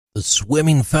The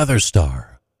swimming feather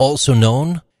star, also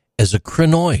known as a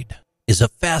crinoid, is a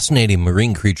fascinating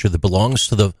marine creature that belongs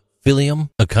to the phylum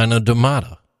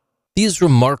Echinodermata. These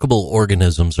remarkable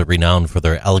organisms are renowned for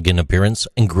their elegant appearance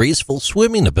and graceful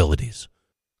swimming abilities.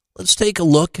 Let's take a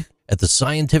look at the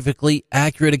scientifically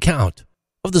accurate account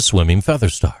of the swimming feather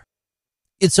star.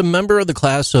 It's a member of the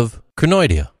class of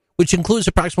Crinoidea, which includes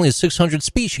approximately 600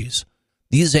 species.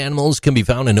 These animals can be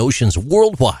found in oceans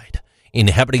worldwide,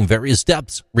 inhabiting various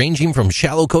depths ranging from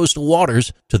shallow coastal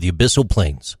waters to the abyssal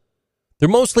plains. They're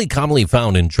mostly commonly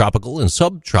found in tropical and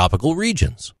subtropical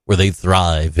regions, where they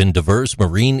thrive in diverse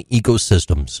marine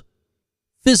ecosystems.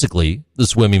 Physically, the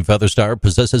swimming feather star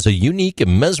possesses a unique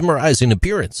and mesmerizing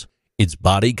appearance. Its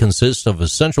body consists of a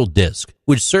central disc,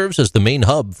 which serves as the main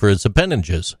hub for its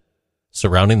appendages.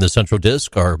 Surrounding the central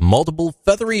disc are multiple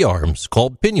feathery arms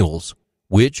called pinnules,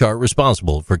 which are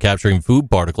responsible for capturing food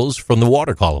particles from the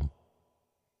water column.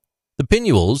 The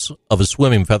pinnules of a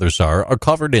swimming feather star are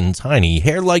covered in tiny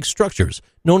hair-like structures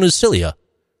known as cilia.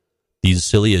 These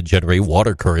cilia generate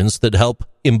water currents that help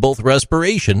in both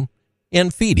respiration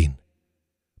and feeding.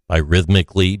 By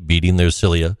rhythmically beating their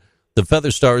cilia, the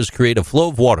feather stars create a flow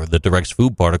of water that directs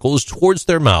food particles towards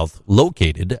their mouth,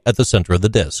 located at the center of the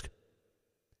disc.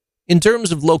 In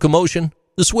terms of locomotion,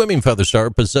 the swimming feather star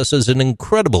possesses an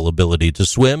incredible ability to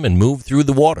swim and move through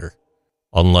the water.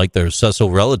 Unlike their sessile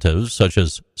relatives, such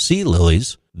as sea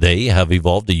lilies, they have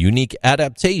evolved a unique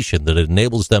adaptation that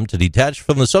enables them to detach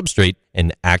from the substrate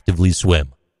and actively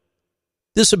swim.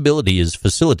 This ability is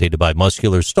facilitated by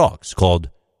muscular stalks called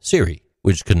cirri,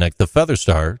 which connect the feather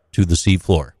star to the sea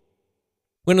floor.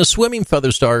 When a swimming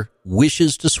feather star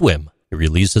wishes to swim, it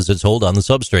releases its hold on the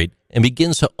substrate and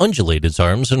begins to undulate its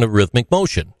arms in a rhythmic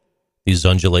motion. These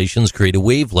undulations create a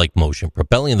wave-like motion,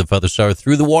 propelling the feather star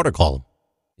through the water column.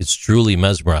 It's truly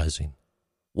mesmerizing.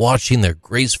 Watching their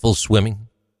graceful swimming,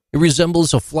 it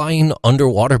resembles a flying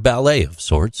underwater ballet of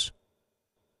sorts.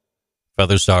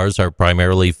 Feather stars are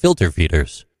primarily filter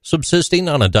feeders, subsisting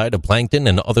on a diet of plankton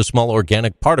and other small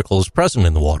organic particles present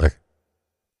in the water.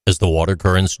 As the water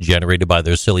currents generated by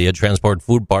their cilia transport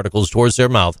food particles towards their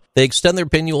mouth, they extend their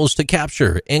pinnules to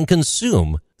capture and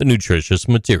consume the nutritious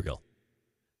material.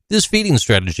 This feeding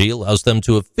strategy allows them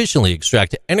to efficiently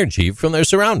extract energy from their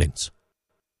surroundings.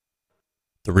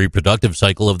 The reproductive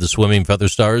cycle of the swimming feather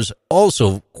stars is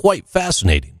also quite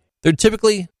fascinating. They're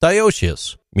typically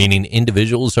dioecious, meaning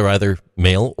individuals are either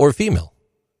male or female.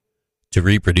 To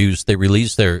reproduce, they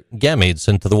release their gametes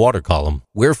into the water column,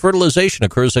 where fertilization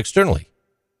occurs externally.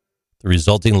 The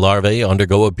resulting larvae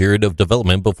undergo a period of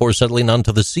development before settling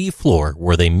onto the sea floor,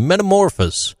 where they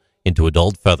metamorphose into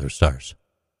adult feather stars.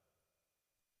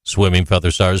 Swimming feather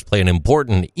stars play an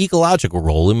important ecological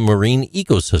role in marine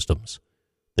ecosystems.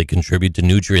 They contribute to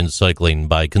nutrient cycling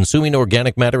by consuming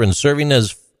organic matter and serving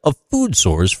as a food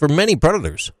source for many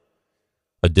predators.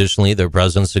 Additionally, their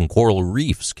presence in coral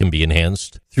reefs can be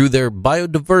enhanced through their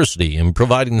biodiversity in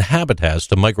providing habitats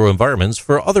to microenvironments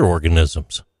for other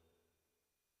organisms.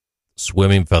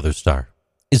 Swimming feather star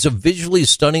is a visually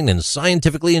stunning and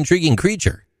scientifically intriguing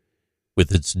creature.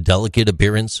 With its delicate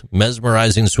appearance,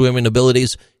 mesmerizing swimming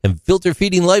abilities, and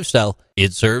filter-feeding lifestyle,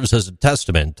 it serves as a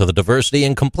testament to the diversity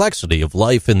and complexity of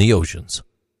life in the oceans.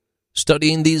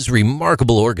 Studying these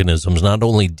remarkable organisms not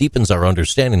only deepens our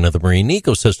understanding of the marine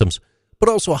ecosystems, but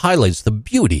also highlights the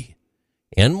beauty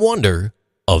and wonder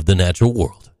of the natural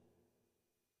world.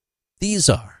 These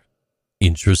are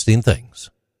Interesting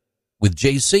Things with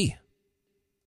JC.